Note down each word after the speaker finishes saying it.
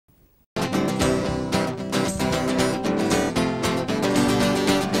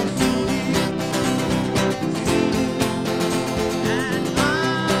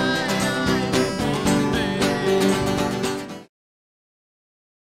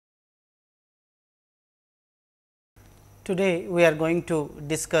Today, we are going to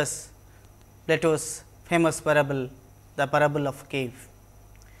discuss Plato's famous parable, the parable of cave.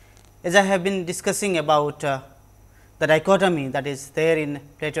 As I have been discussing about the dichotomy that is there in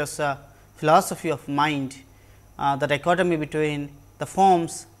Plato's philosophy of mind, the dichotomy between the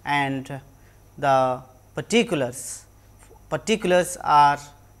forms and the particulars. Particulars are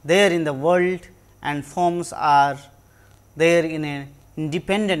there in the world and forms are there in an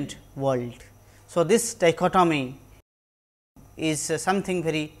independent world. So, this dichotomy is something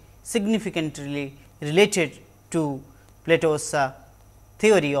very significantly related to Plato's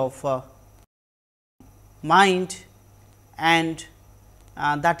theory of mind, and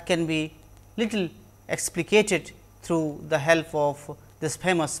that can be little explicated through the help of this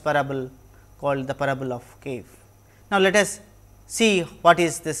famous parable called the parable of cave. Now, let us see what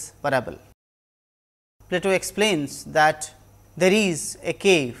is this parable. Plato explains that there is a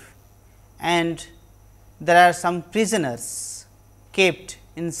cave and there are some prisoners kept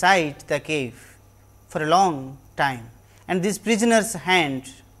inside the cave for a long time, and these prisoners'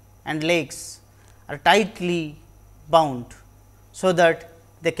 hands and legs are tightly bound, so that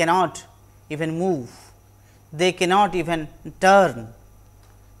they cannot even move, they cannot even turn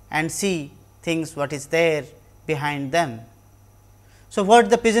and see things what is there behind them. So, what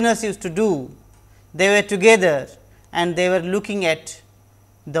the prisoners used to do? They were together and they were looking at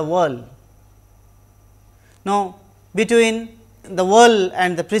the wall. Now, between the wall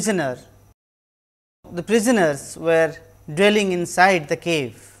and the prisoners were dwelling inside the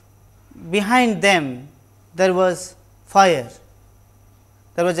cave. Behind them there was fire,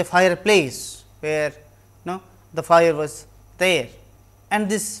 there was a fireplace where the fire was there, and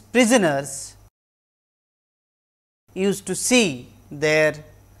these prisoners used to see their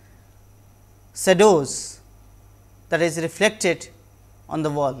shadows that is reflected on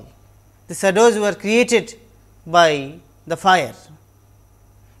the wall. The shadows were created by the fire.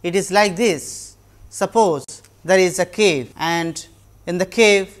 It is like this: suppose there is a cave, and in the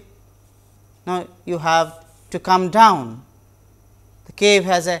cave now you have to come down. The cave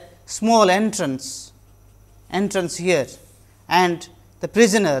has a small entrance here, and the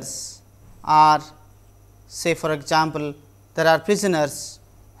prisoners are, say for example, there are prisoners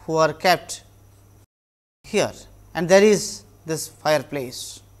who are kept here, and there is this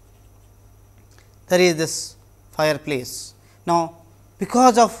fireplace. Now,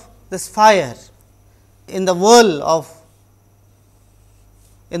 because of this fire, in the world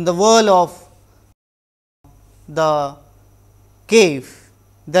of the cave,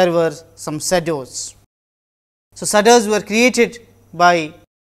 there were some shadows. So, shadows were created by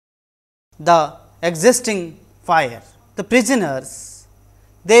the existing fire. The prisoners,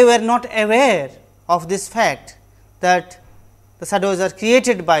 they were not aware of this fact that the shadows are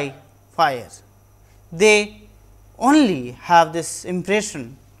created by fire. They only have this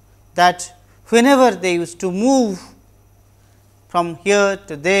impression that whenever they used to move from here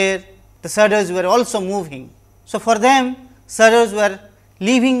to there, the shadows were also moving. So, for them shadows were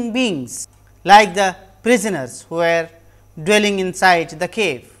living beings, like the prisoners who were dwelling inside the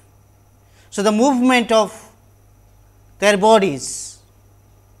cave. So, the movement of their bodies,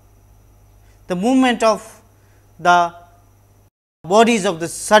 the movement of the bodies of the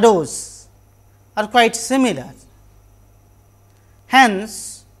shadows are quite similar.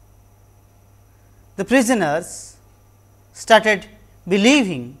 Hence, the prisoners started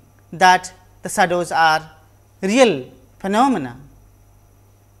believing that the shadows are real phenomena.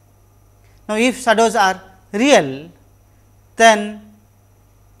 Now, if shadows are real, then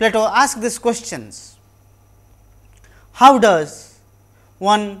Plato asked these questions: how does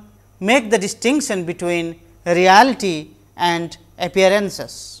one make the distinction between reality and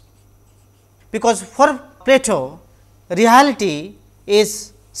appearances? Because for Plato, reality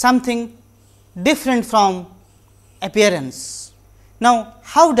is something different from appearance. Now,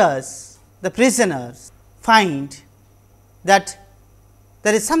 how does the prisoners find that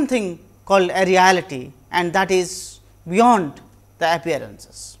there is something called a reality, and that is beyond the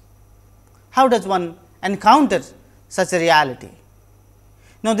appearances? How does one encounter such a reality?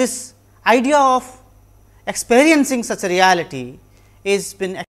 Now, this idea of experiencing such a reality is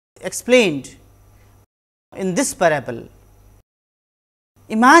been explained in this parable.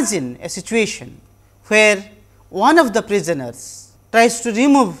 Imagine a situation where one of the prisoners tries to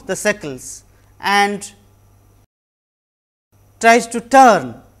remove the shackles and tries to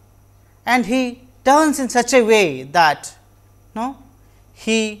turn, and he turns in such a way that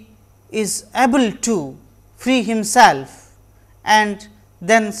he is able to free himself, and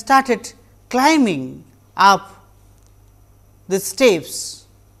then started climbing up the steps.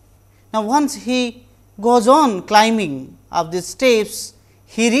 Now, once he goes on climbing of these steps,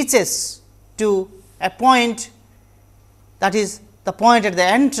 he reaches to a point, that is the point at the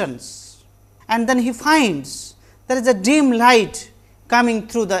entrance, and then he finds there is a dim light coming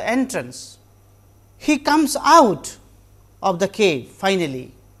through the entrance. He comes out of the cave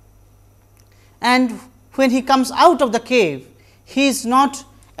finally, and when he comes out of the cave, he is not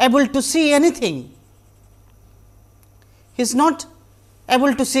able to see anything. He is not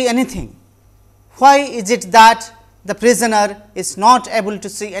able to see anything. Why is it that the prisoner is not able to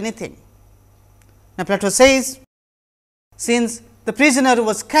see anything? Now, Plato says, since the prisoner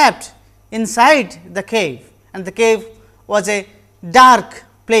was kept inside the cave, and the cave was a dark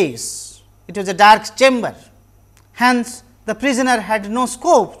place, it was a dark chamber, hence the prisoner had no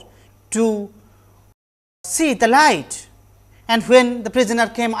scope to see the light, and when the prisoner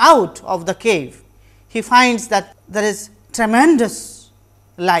came out of the cave, he finds that there is tremendous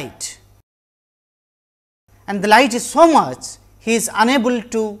light, and the light is so much he is unable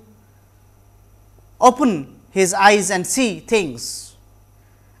to open his eyes and see things.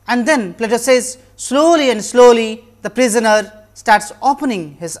 And then Plato says, slowly and slowly the prisoner starts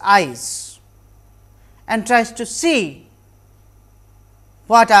opening his eyes and tries to see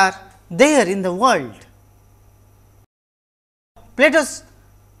what are there in the world. Plato's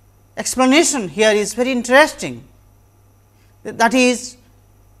explanation here is very interesting. That is,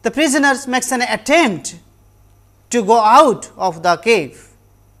 the prisoner makes an attempt to go out of the cave,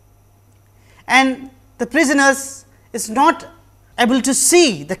 and the prisoner is not able to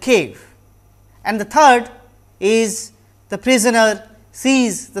see the cave, and the third is the prisoner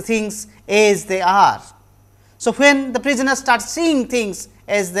sees the things as they are. So, when the prisoner starts seeing things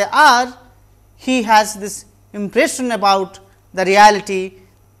as they are, he has this impression about the reality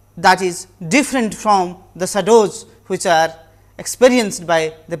that is different from the shadows which are experienced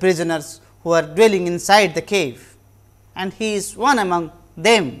by the prisoners who are dwelling inside the cave, and he is one among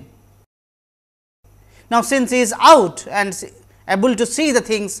them. Now, since he is out and able to see the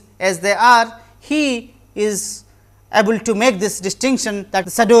things as they are, he is able to make this distinction that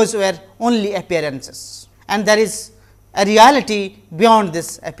the shadows were only appearances, and there is a reality beyond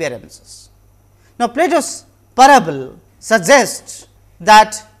these appearances. Now, Plato's parable suggests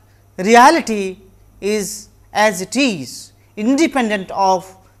that reality is as it is, independent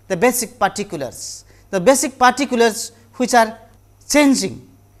of the basic particulars which are changing.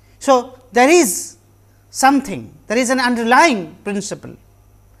 So, there is something, there is an underlying principle,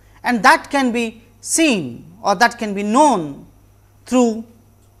 and that can be seen or that can be known through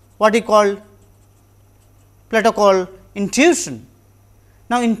what Plato called intuition.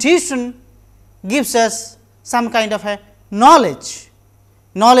 Now, intuition gives us some kind of a knowledge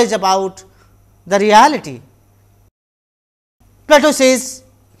about the reality. Plato says,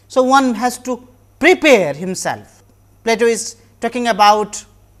 so one has to prepare himself. Plato is talking about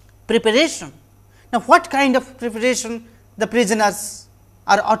preparation. Now, what kind of preparation the prisoners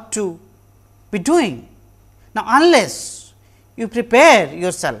are ought to be doing? Now, unless you prepare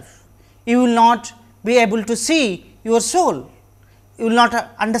yourself, you will not be able to see your soul, you will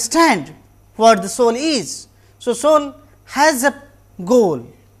not understand what the soul is. So, soul has a goal,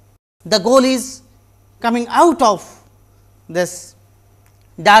 the goal is coming out of this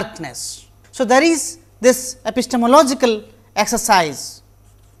darkness. So, there is this epistemological exercise.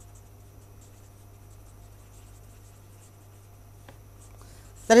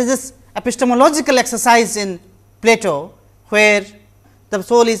 There is this epistemological exercise in Plato, where the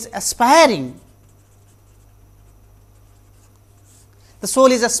soul is aspiring. The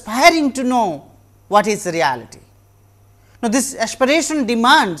soul is aspiring to know what is the reality. Now, this aspiration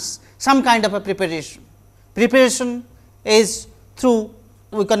demands some kind of a preparation. Preparation is through,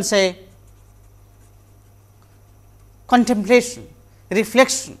 we can say, contemplation,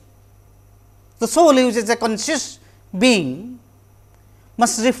 reflection. The soul, which is a conscious being,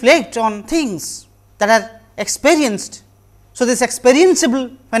 must reflect on things that are experienced. So, this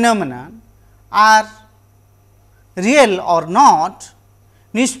experienceable phenomena are real or not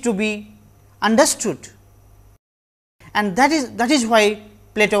needs to be understood, and that is why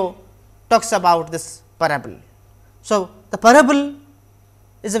Plato talks about this parable. So, the parable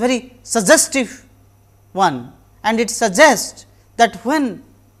is a very suggestive one, and it suggests that when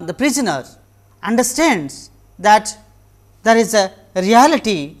the prisoner understands that there is a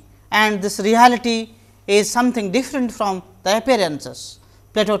reality, and this reality is something different from the appearances,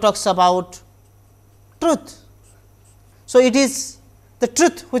 Plato talks about truth. So, it is the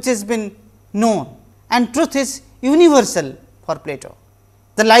truth which has been known, and truth is universal for Plato.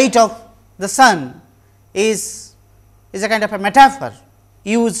 The light of the sun is a kind of a metaphor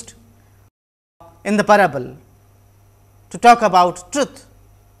used in the parable to talk about truth,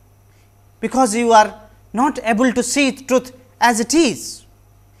 because you are not able to see truth as it is.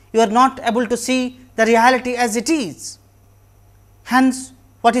 You are not able to see the reality as it is. Hence,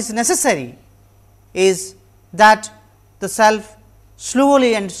 what is necessary is that the self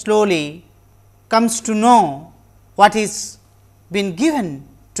slowly and slowly comes to know what is been given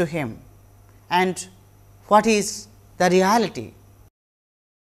to him and what is the reality.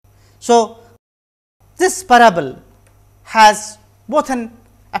 So, this parable has both an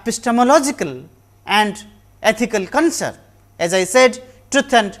epistemological and ethical concern. As I said,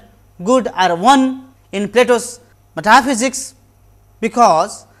 truth and good are one in Plato's metaphysics,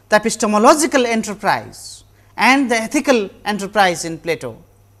 because the epistemological enterprise and the ethical enterprise in Plato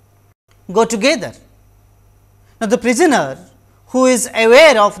go together. Now, the prisoner who is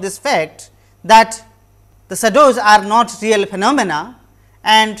aware of this fact that the shadows are not real phenomena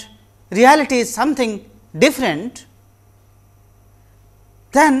and reality is something different,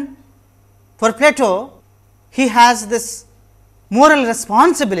 then for Plato he has this moral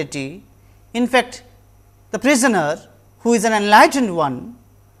responsibility. In fact, the prisoner who is an enlightened one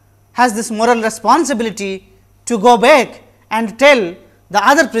has this moral responsibility to go back and tell the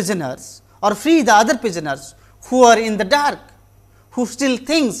other prisoners or free the other prisoners who are in the dark, who still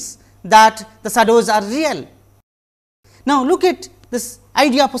thinks that the shadows are real. Now, look at this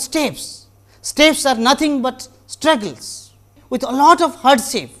idea of steps. Steps are nothing but struggles with a lot of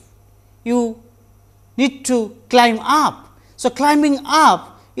hardship. You need to climb up. So, climbing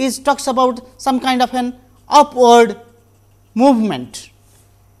up is talks about some kind of an upward movement.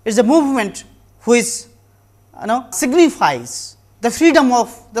 It is a movement which signifies the freedom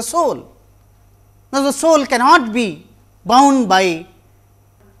of the soul. Now, the soul cannot be bound by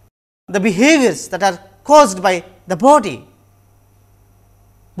the behaviors that are caused by the body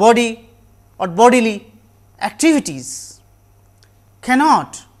or bodily activities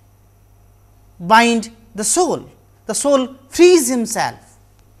cannot bind the soul. The soul frees himself,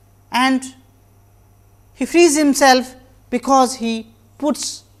 and he frees himself because he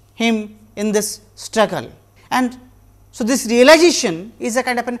puts him in this struggle. And so, this realization is a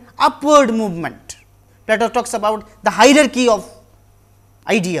kind of an upward movement. Plato talks about the hierarchy of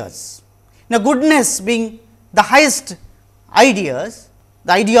ideas. Now, goodness being the highest ideas,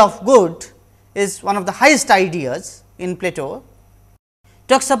 the idea of good is one of the highest ideas in Plato,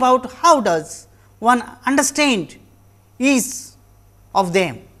 talks about how does one understand each of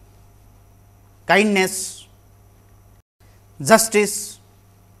them: kindness, justice,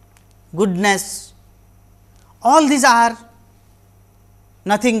 goodness. All these are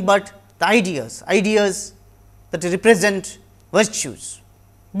nothing but the ideas that represent virtues.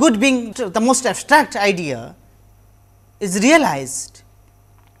 Good being the most abstract idea is realized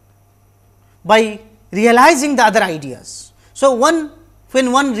by realizing the other ideas. So, when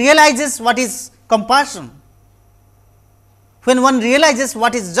one realizes what is compassion, when one realizes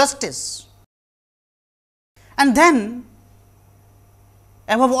what is justice, and then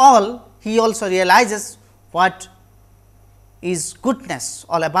above all he also realizes what is goodness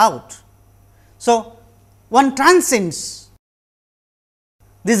all about. So, one transcends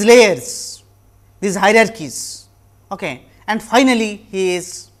these layers, these hierarchies, and finally, he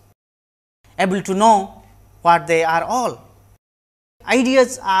is able to know what they are all.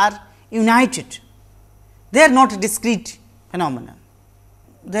 Ideas are united, they are not discrete phenomena.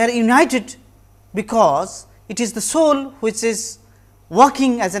 They are united because it is the soul which is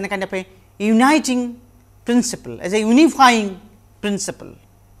working as a kind of a uniting principle, as a unifying principle,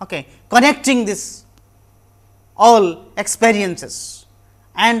 connecting this all experiences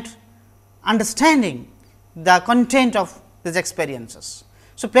and understanding the content of these experiences.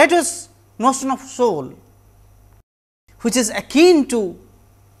 So, Plato's notion of soul, which is akin to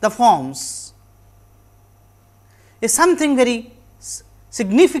the forms, is something very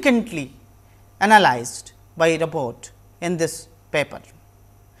significantly analyzed by Robert in this paper.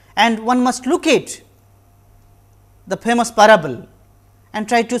 And one must look at the famous parable and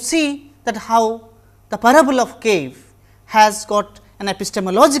try to see that how the parable of cave has got an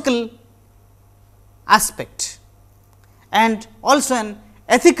epistemological aspect and also an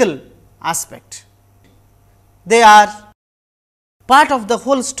ethical aspect. They are part of the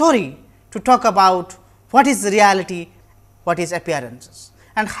whole story to talk about what is the reality, what is appearances,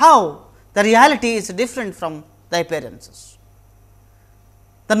 and how the reality is different from the appearances.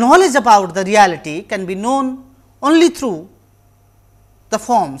 The knowledge about the reality can be known only through the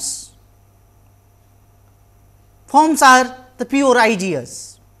forms. Forms are the pure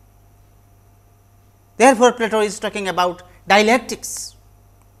ideas. Therefore, Plato is talking about dialectics.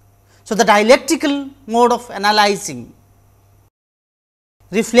 So, the dialectical mode of analyzing,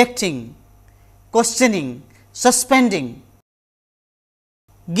 reflecting, questioning, suspending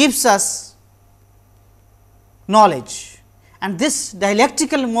gives us knowledge, and this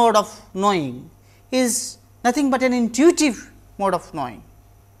dialectical mode of knowing is nothing but an intuitive mode of knowing.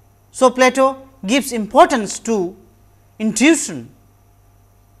 So, Plato gives importance to intuition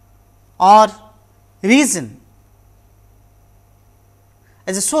or reason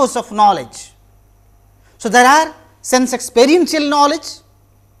as a source of knowledge. So, there are sense experiential knowledge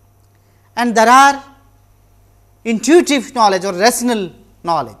and there are intuitive knowledge or rational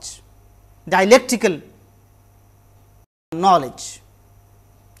knowledge, dialectical knowledge,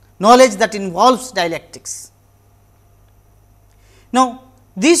 knowledge that involves dialectics. Now,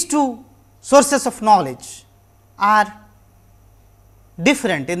 these two sources of knowledge are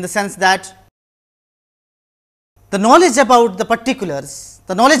different in the sense that the knowledge about the particulars,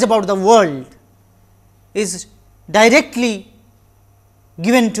 the knowledge about the world is directly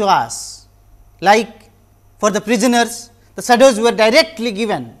given to us, like for the prisoners the shadows were directly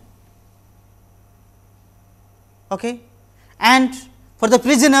given, okay? And for the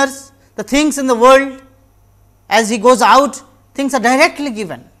prisoners the things in the world as he goes out, things are directly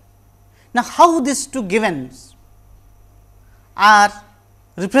given. Now, how these two givens are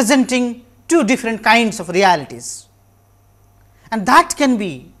representing two different kinds of realities, and that can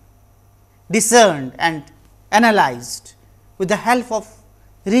be discerned and analyzed with the help of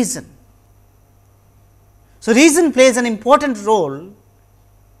reason. So, reason plays an important role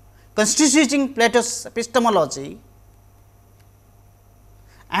constituting Plato's epistemology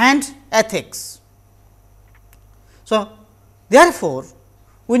and ethics. So, therefore,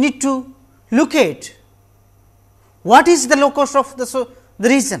 we need to look at what is the locus of the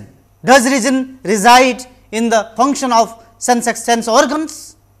reason. Does reason reside in the function of sense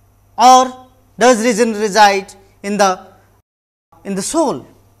organs, or does reason reside in the soul?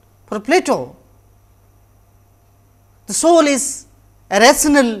 For Plato, the soul is a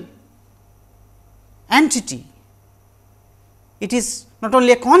rational entity. It is not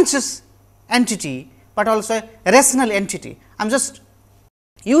only a conscious entity, but also a rational entity. I am just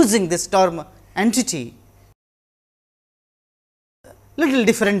using this term entity little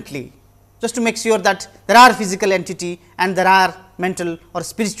differently, just to make sure that there are physical entity and there are mental or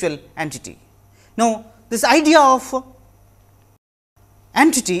spiritual entity. Now, this idea of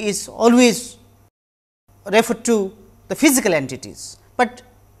entity is always referred to the physical entities, but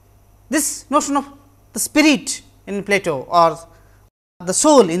this notion of the spirit in Plato or the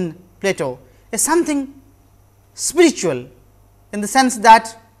soul in Plato is something spiritual, in the sense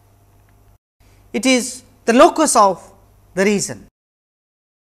that it is the locus of the reason.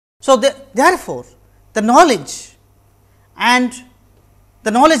 So, therefore, the knowledge and the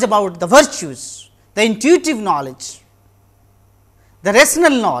knowledge about the virtues, the intuitive knowledge, the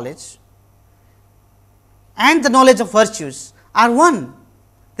rational knowledge and the knowledge of virtues are one,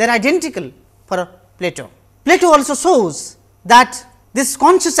 they are identical for Plato. Plato also shows that these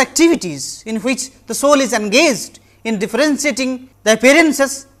conscious activities in which the soul is engaged in differentiating the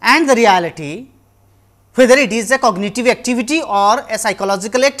appearances and the reality, whether it is a cognitive activity or a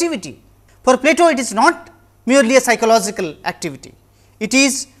psychological activity. For Plato, it is not merely a psychological activity, it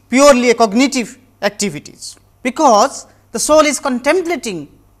is purely a cognitive activities, because the soul is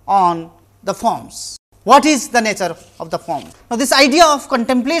contemplating on the forms. What is the nature of the form? Now, this idea of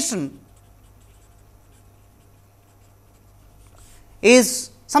contemplation is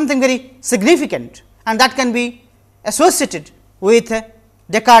something very significant, and that can be associated with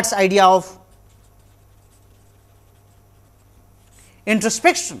Descartes' idea of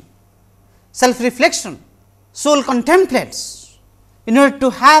introspection, self-reflection. Soul contemplates in order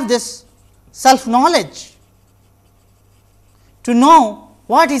to have this self-knowledge, to know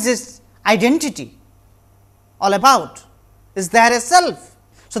what is its identity all about. Is there a self?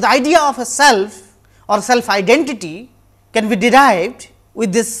 So, the idea of a self or self-identity can be derived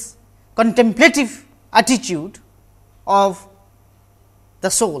with this contemplative attitude of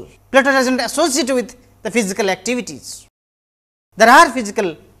the soul. Plato does not associate with the physical activities. There are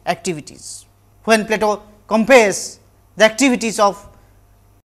physical activities. When Plato compares the activities of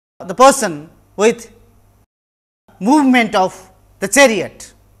the person with movement of the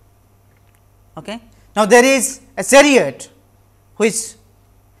chariot. Okay. Now, there is a chariot which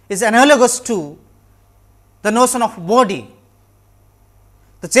is analogous to the notion of body.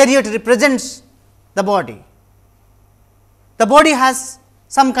 The chariot represents the body. The body has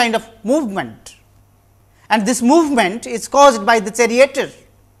some kind of movement, and this movement is caused by the charioteer.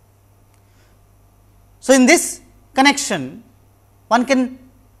 So, in this connection, one can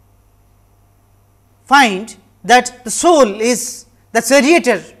find that the soul is the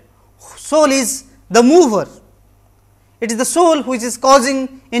seriator, soul is the mover. It is the soul which is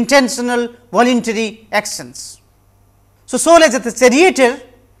causing intentional voluntary actions. So, soul as the seriator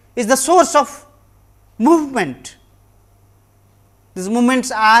is the source of movement. These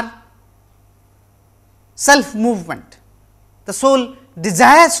movements are self movement. The soul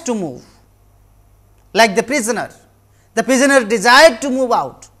desires to move, like the prisoner. The prisoner desired to move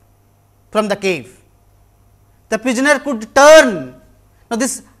out from the cave. The prisoner could turn. Now,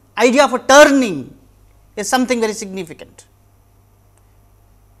 this idea of a turning is something very significant.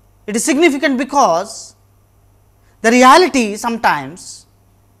 It is significant because the reality sometimes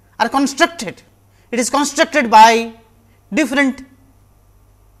are constructed. It is constructed by different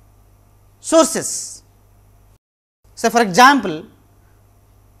sources. So, for example,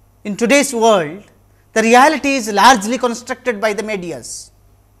 in today's world, the reality is largely constructed by the medias.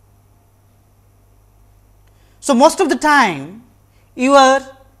 So, most of the time you are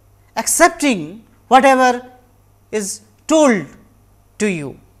accepting whatever is told to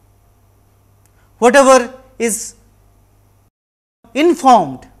you, whatever is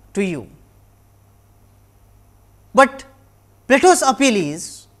informed to you. But Plato's appeal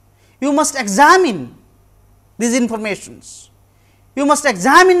is, you must examine these informations, you must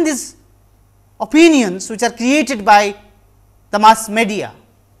examine these opinions which are created by the mass media,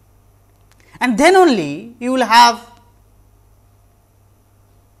 and then only you will have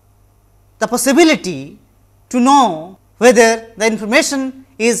the possibility to know whether the information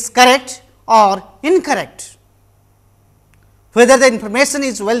is correct or incorrect, whether the information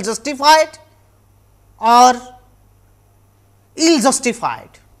is well justified or ill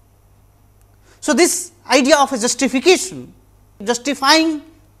justified. So, this idea of a justification, justifying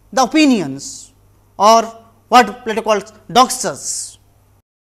the opinions, or what Plato calls doxas,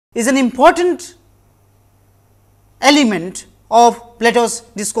 is an important element of Plato's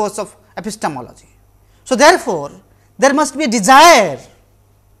discourse of epistemology. So, therefore, there must be a desire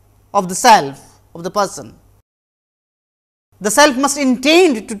of the self, of the person. The self must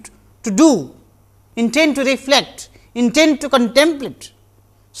intend to do, intend to reflect, intend to contemplate,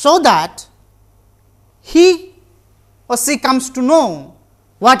 so that he or she comes to know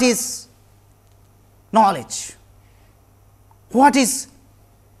what is knowledge, what is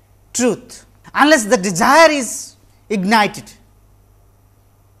truth. Unless the desire is ignited,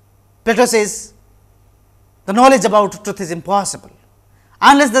 Plato says the knowledge about truth is impossible.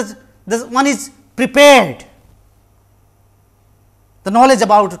 Unless the one is prepared, the knowledge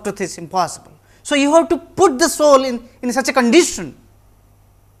about truth is impossible. So, you have to put the soul in such a condition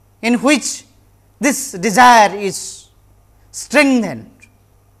in which this desire is strengthened,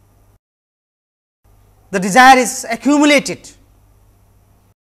 the desire is accumulated,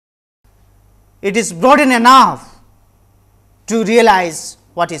 it is broadened enough to realize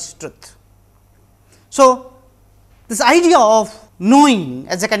what is truth. So, this idea of knowing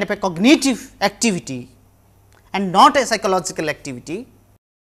as a kind of a cognitive activity and not a psychological activity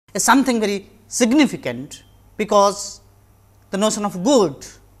is something very significant, because the notion of good,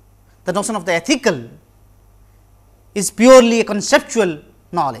 the notion of the ethical is purely a conceptual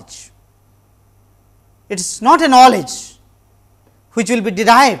knowledge. It is not a knowledge which will be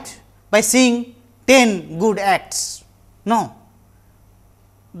derived by seeing 10 good acts. No.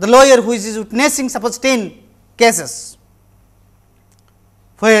 The lawyer who is witnessing suppose 10 cases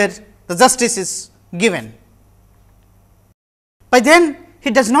where the justice is given, by then he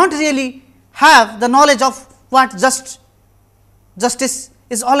does not really have the knowledge of what justice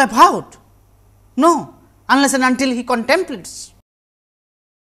is all about. No, unless and until he contemplates,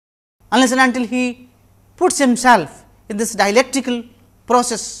 unless and until he puts himself in this dialectical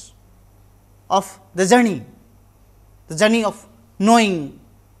process of the journey of knowing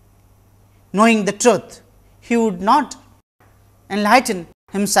the truth, he would not enlighten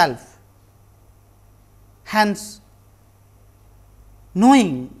himself. Hence,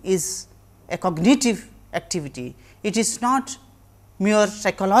 knowing is a cognitive activity, it is not mere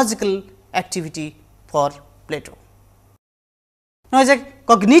psychological activity for Plato. Now, as a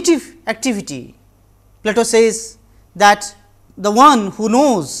cognitive activity, Plato says that the one who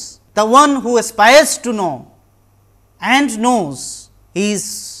knows, the one who aspires to know and knows,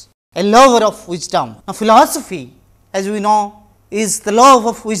 is a lover of wisdom. Now, philosophy, as we know, is the love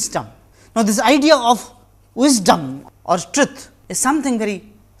of wisdom. Now, this idea of wisdom or truth is something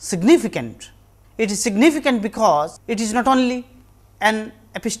very significant. It is significant because it is not only an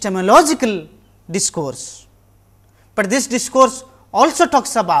epistemological discourse, but this discourse also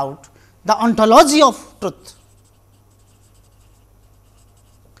talks about the ontology of truth.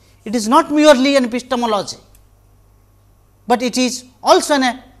 it is not merely an epistemology, but it is also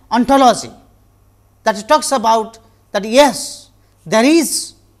an ontology that talks about that yes, there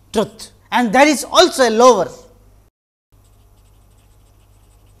is truth and there is also a lover.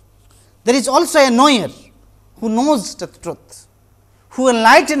 There is also a knower who knows the truth, who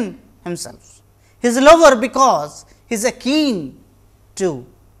enlighten himself. He is a lover because he is keen to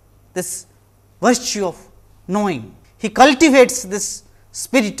this virtue of knowing. He cultivates this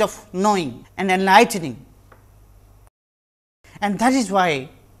spirit of knowing and enlightening, and that is why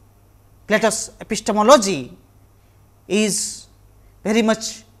Plato's epistemology is very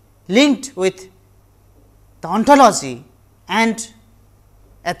much linked with the ontology and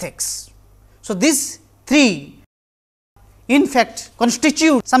ethics. So, these three in fact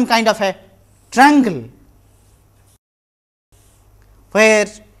constitute some kind of a triangle, where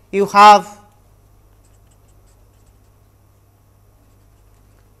you have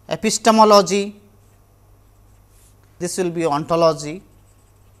epistemology, this will be ontology,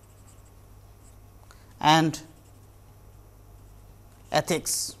 and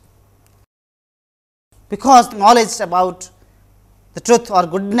ethics, because knowledge about the truth or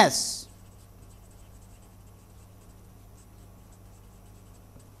goodness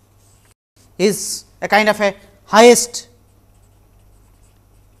is a kind of a highest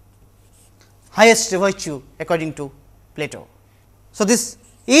virtue according to Plato. So, this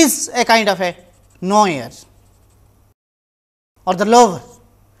is a kind of a knower or the lover.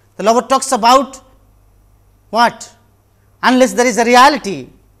 The lover talks about what? Unless there is a reality,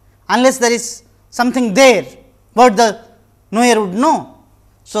 unless there is something there, what the knower would know.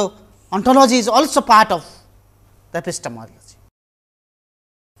 So, ontology is also part of the epistemology.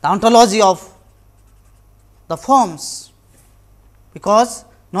 The ontology of the forms, because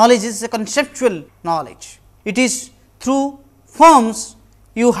knowledge is a conceptual knowledge. It is through forms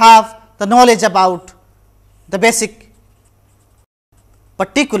you have the knowledge about the basic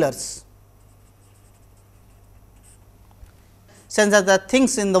particulars, since that the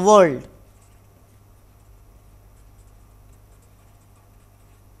things in the world,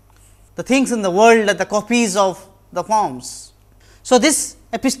 are the copies of the forms. So, this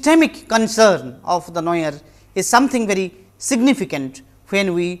epistemic concern of the knower is something very significant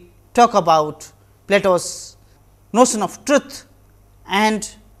when we talk about Plato's notion of truth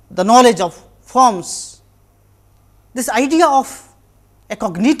and the knowledge of forms. This idea of a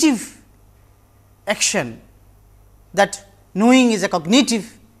cognitive action, that knowing is a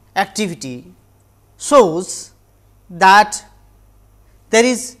cognitive activity, shows that there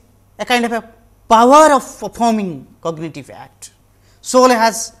is a kind of a power of performing cognitive act. Soul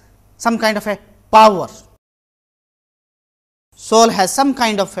has some kind of a power. Soul has some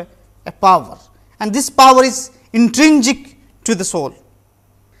kind of a power, and this power is intrinsic to the soul.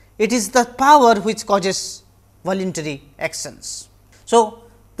 It is the power which causes voluntary actions. So,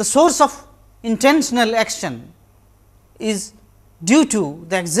 the source of intentional action is due to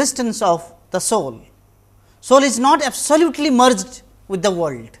the existence of the soul. Soul is not absolutely merged with the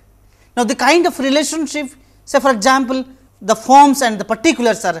world. Now, the kind of relationship, say for example, the forms and the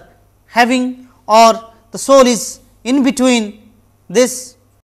particulars are having, or the soul is in between this,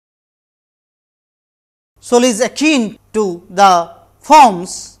 soul is akin to the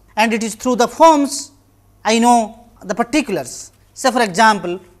forms, and it is through the forms I know the particulars. Say for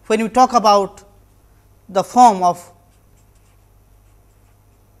example, when you talk about the form of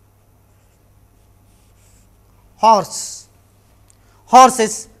horse, horse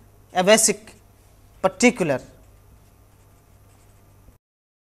is a basic particular.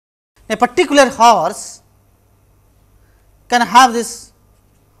 A particular horse can have this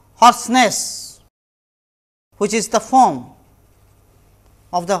hoarseness, which is the form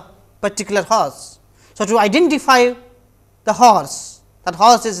of the particular horse. So, to identify the horse, that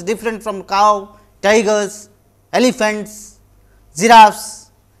horse is different from cow, tigers, elephants,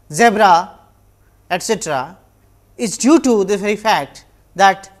 giraffes, zebra, etc., is due to the very fact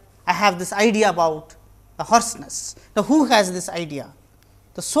that I have this idea about the hoarseness. Now, who has this idea?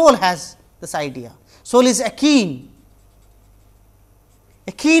 The soul has this idea. Soul is akin.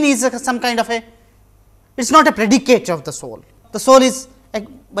 Akin is some kind of a, it is not a predicate of the soul. The soul is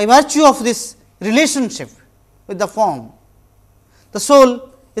by virtue of this relationship with the form, the soul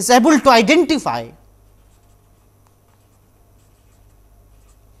is able to identify.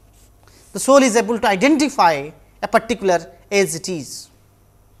 The soul is able to identify a particular as it is.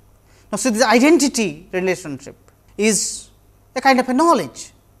 Now, so this identity relationship is a kind of a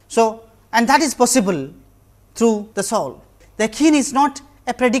knowledge. So, and that is possible through the soul. The akin is not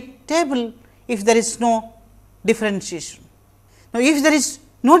a predictable if there is no differentiation. Now, if there is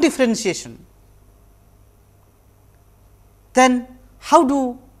no differentiation, then how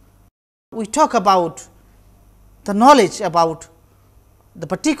do we talk about the knowledge about the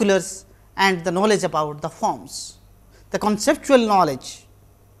particulars and the knowledge about the forms? The conceptual knowledge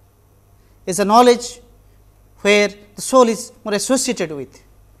is a knowledge where the soul is more associated with.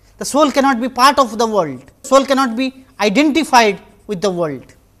 The soul cannot be part of the world, soul cannot be identified with the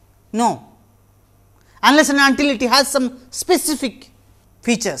world, no, unless and until it has some specific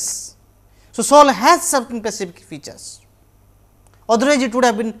features. So, soul has certain specific features, otherwise it would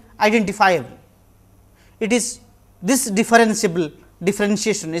have been identifiable. It is this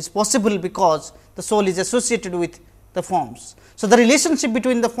differentiation is possible because the soul is associated with the forms. So, the relationship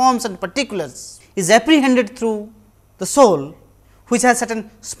between the forms and particulars is apprehended through the soul, which has certain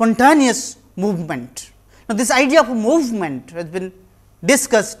spontaneous movement. Now, this idea of movement has been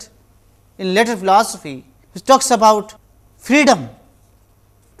discussed in later philosophy, which talks about freedom.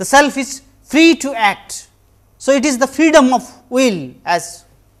 The self is free to act. So, it is the freedom of will, as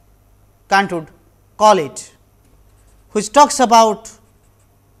Kant would call it, which talks about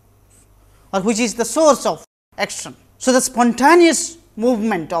or which is the source of action. So, the spontaneous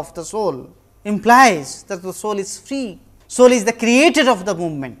movement of the soul implies that the soul is free. Soul is the creator of the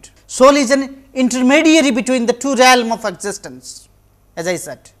movement. Soul is an intermediary between the two realms of existence, as I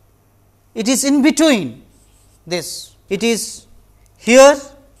said. It is in between this. It is here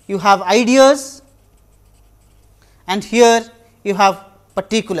you have ideas and here you have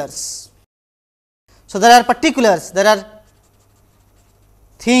particulars. So, there are particulars, there are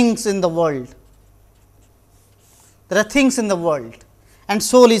things in the world. There are things in the world and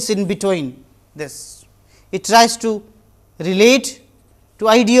soul is in between this. It tries to relate to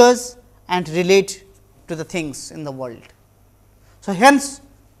ideas and relate to the things in the world. So, hence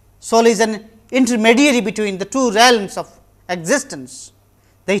soul is an intermediary between the two realms of existence,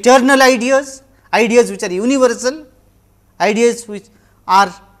 the eternal ideas, ideas which are universal, ideas which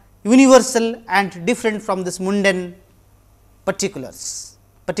are universal and different from this mundane particulars,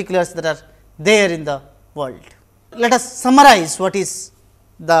 particulars that are there in the world. Let us summarize what is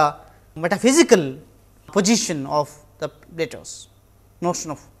the metaphysical position of the Plato's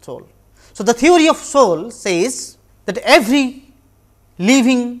notion of soul. So, the theory of soul says that every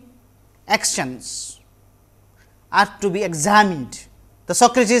living actions are to be examined. The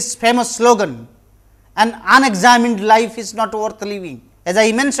Socrates' famous slogan, an unexamined life is not worth living. As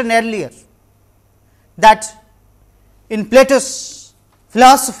I mentioned earlier, that in Plato's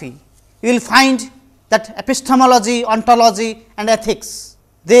philosophy, you will find that epistemology, ontology and ethics,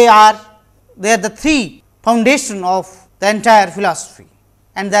 they are the three foundation of the entire philosophy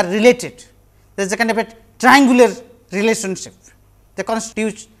and they are related. There is a kind of a triangular relationship. They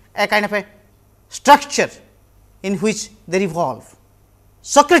constitute a kind of a structure in which they revolve.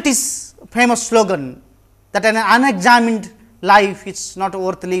 Socrates' famous slogan that an unexamined life is not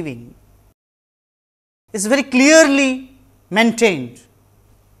worth living is very clearly maintained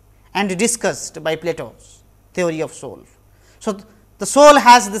and discussed by Plato's theory of soul. So, the soul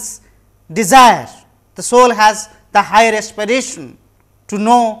has this desire, the soul has the higher aspiration to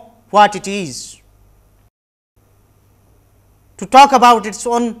know what it is, to talk about its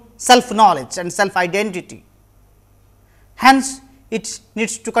own self knowledge and self identity. Hence, it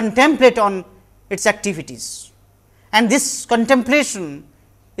needs to contemplate on its activities, and this contemplation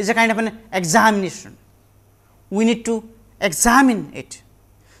is a kind of an examination. We need to examine it.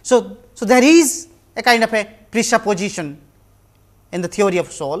 So, there is a kind of a presupposition in the theory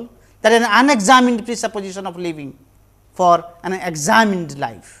of soul that an unexamined presupposition of living for an examined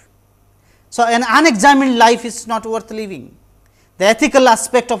life. So, an unexamined life is not worth living. The ethical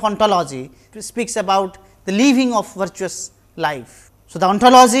aspect of ontology speaks about the living of virtuous life. So, the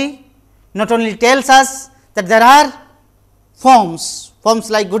ontology not only tells us that there are forms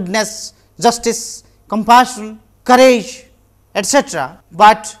like goodness, justice, compassion, courage, etc.,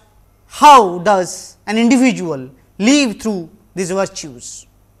 but how does an individual live through these virtues?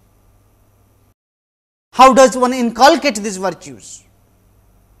 How does one inculcate these virtues?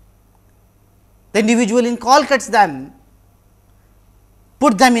 The individual inculcates them,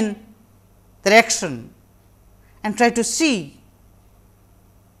 put them in their action and try to see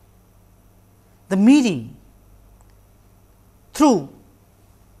the meaning through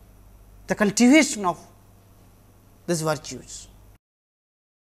the cultivation of these virtues.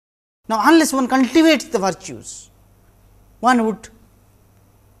 Now, unless one cultivates the virtues, one would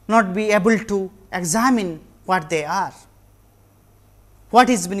not be able to examine what they are, what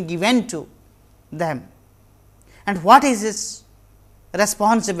is been given to them and what is its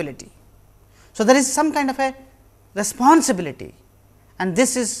responsibility. So, there is some kind of a responsibility and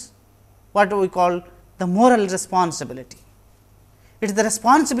this is what we call the moral responsibility. It is the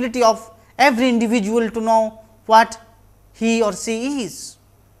responsibility of every individual to know what he or she is.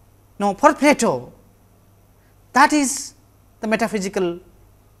 Now, for Plato, that is the metaphysical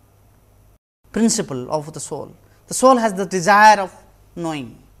principle of the soul. The soul has the desire of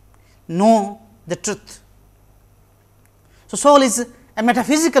knowing, know the truth. So, soul is a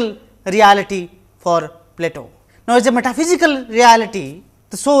metaphysical reality for Plato. Now, as a metaphysical reality,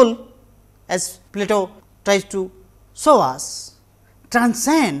 the soul, as Plato tries to show us,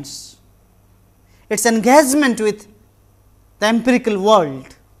 transcends its engagement with the empirical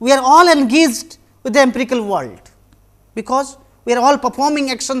world. We are all engaged with the empirical world, because we are all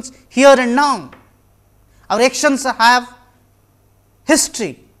performing actions here and now. Our actions have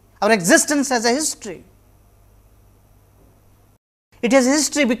history, our existence has a history. It has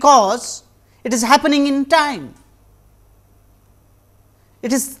history because it is happening in time.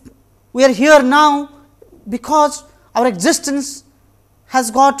 It is, we are here now because our existence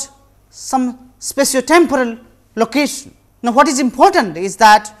has got some spatio-temporal location. Now, what is important is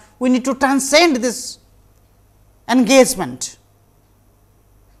that we need to transcend this engagement,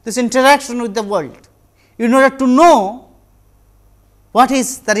 this interaction with the world, in order to know what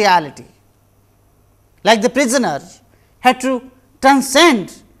is the reality. Like the prisoner had to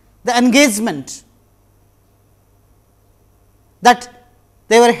transcend the engagement that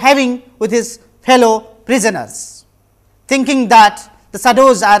they were having with his fellow prisoners, thinking that the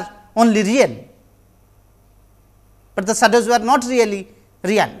shadows are only real, but the shadows were not really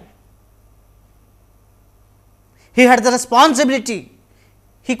real. He had the responsibility,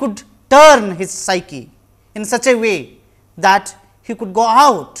 he could turn his psyche in such a way that he could go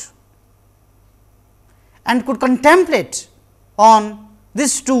out and could contemplate on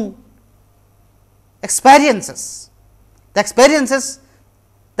these two experiences, the experiences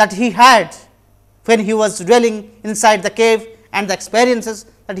that he had when he was dwelling inside the cave, and the experiences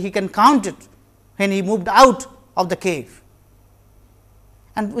that he encountered when he moved out of the cave.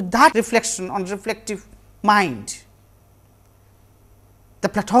 And with that reflection on reflective mind, the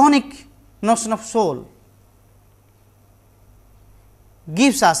Platonic notion of soul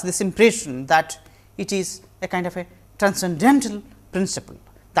gives us this impression that it is a kind of a transcendental principle.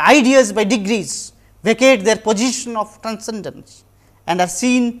 The ideas by degrees vacate their position of transcendence and are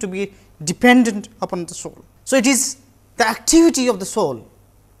seen to be dependent upon the soul. So, it is the activity of the soul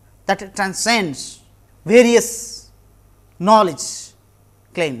that transcends various knowledge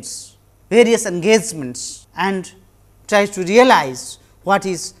claims, various engagements, and tries to realize what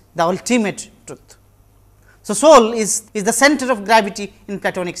is the ultimate truth. So, soul is the center of gravity in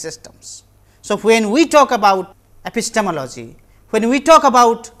Platonic systems. So, when we talk about epistemology, when we talk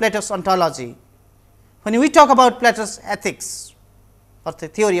about Plato's ontology, when we talk about Plato's ethics or the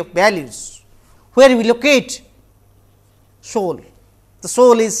theory of values, where we locate soul, the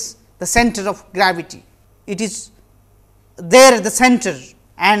soul is the center of gravity. It is there at the center,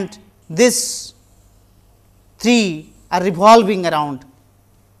 and these three are revolving around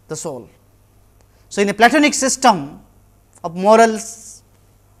the soul. So, in a Platonic system of morals,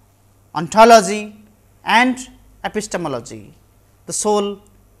 ontology and epistemology, the soul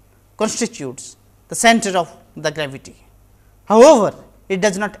constitutes the center of the gravity. However, it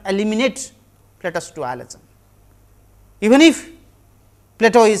does not eliminate Plato's dualism. Even if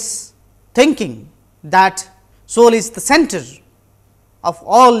Plato is thinking that soul is the center of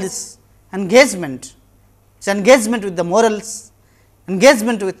all this engagement, its engagement with the morals,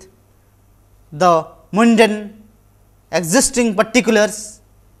 engagement with the mundane existing particulars,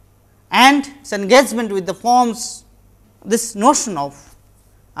 and its engagement with the forms, this notion of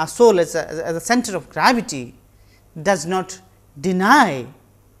a soul as a center of gravity does not deny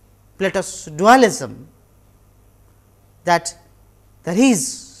Plato's dualism, that there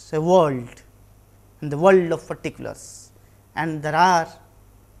is a world and the world of particulars, and there are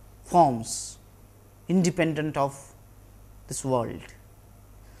forms independent of this world.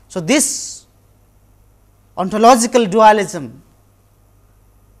 So, this ontological dualism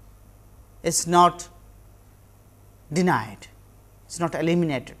is not denied, it is not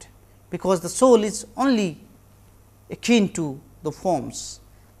eliminated, because the soul is only akin to the forms,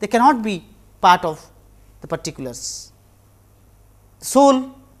 they cannot be part of the particulars. The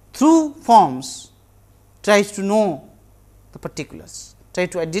soul through forms tries to know the particulars, try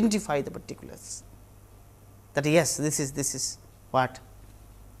to identify the particulars, that yes, this is what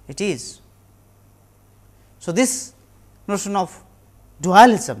it is. So, this notion of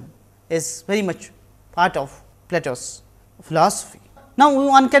dualism is very much part of Plato's philosophy. Now,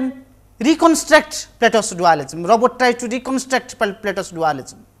 one can reconstruct Plato's dualism. Robert tries to reconstruct Plato's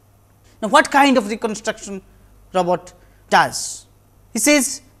dualism. Now, what kind of reconstruction Robert does? He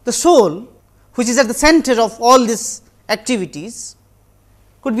says the soul, which is at the center of all these activities,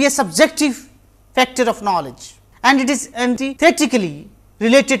 could be a subjective factor of knowledge, and it is antithetically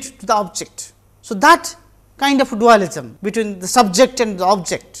related to the object. So, that kind of dualism between the subject and the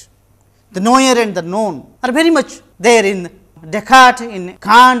object, the knower and the known, are very much there in Descartes, in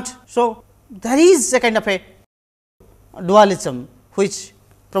Kant. So, there is a kind of a dualism which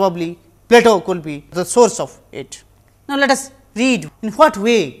probably Plato could be the source of it. Now, let us read in what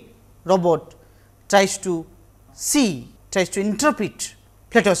way Robert tries to see, tries to interpret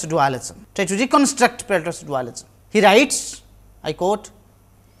Plato's dualism, tries to reconstruct Plato's dualism. He writes, I quote,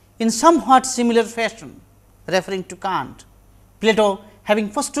 "In somewhat similar fashion," referring to Kant, Plato, having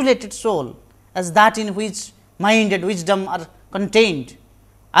postulated soul as that in which mind and wisdom are contained,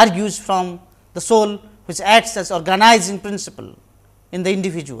 argues from the soul which acts as organizing principle in the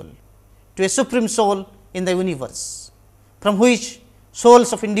individual to a supreme soul in the universe, from which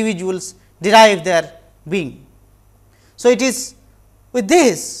souls of individuals derive their being. So, it is with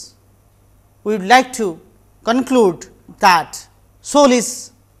this we would like to conclude that soul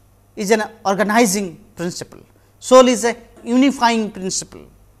is an organizing principle, soul is a unifying principle,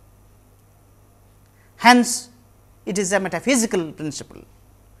 hence it is a metaphysical principle,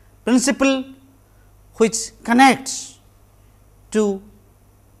 principle which connects to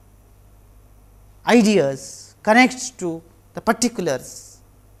ideas, connects to the particulars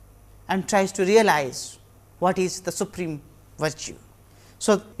and tries to realize what is the supreme virtue.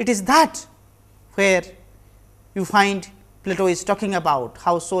 So, it is that where you find Plato is talking about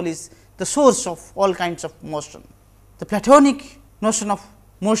how soul is the source of all kinds of motion. The Platonic notion of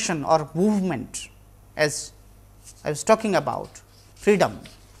motion or movement, as I was talking about, freedom,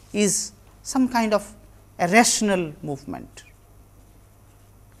 is some kind of a rational movement.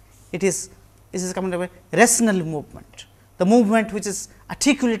 It is kind of a rational movement, the movement which is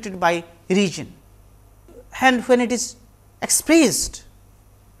articulated by reason, and when it is expressed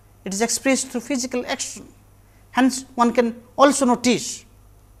through physical action. Hence, one can also notice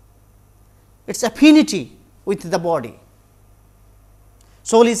its affinity with the body.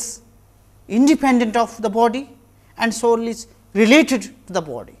 Soul is independent of the body and soul is related to the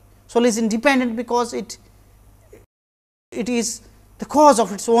body. Soul is independent because it is the cause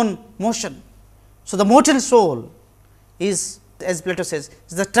of its own motion. So, the mortal soul is, as Plato says,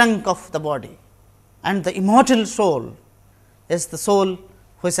 is the trunk of the body, and the immortal soul is the soul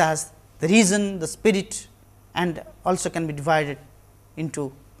which has the reason, the spirit, and also can be divided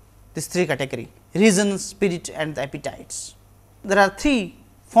into these three categories: reason, spirit, and the appetites. There are three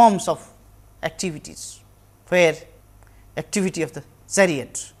forms of activities, where activity of the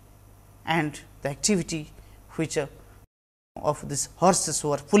chariot and the activity which of these horses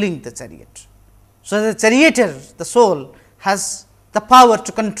who are pulling the chariot. So, the charioteer, the soul, has the power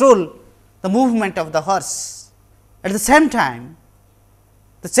to control the movement of the horse. At the same time,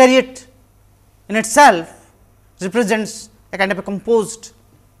 the chariot in itself represents a kind of a composed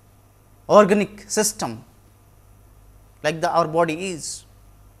organic system like our body is,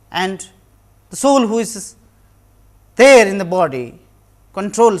 and the soul who is there in the body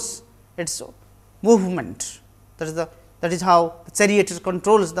controls its movement. That is how the charioteer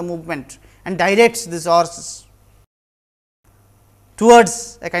controls the movement and directs these horses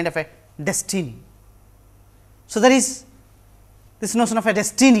towards a kind of a destiny. So, there is this notion of a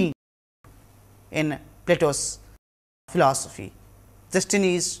destiny in Plato's philosophy.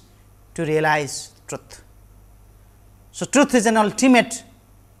 Destiny is to realize truth. So, truth is an ultimate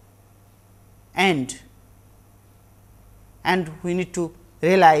end, and we need to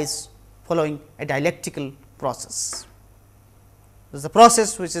realize following a dialectical process. This is the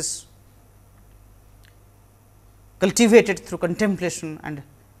process which is cultivated through contemplation and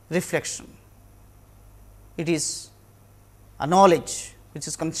reflection. It is a knowledge which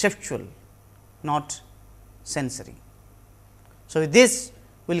is conceptual, not sensory. So, with this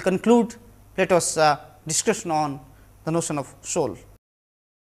we will conclude Plato's discussion on the notion of soul.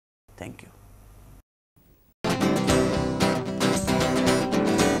 Thank you.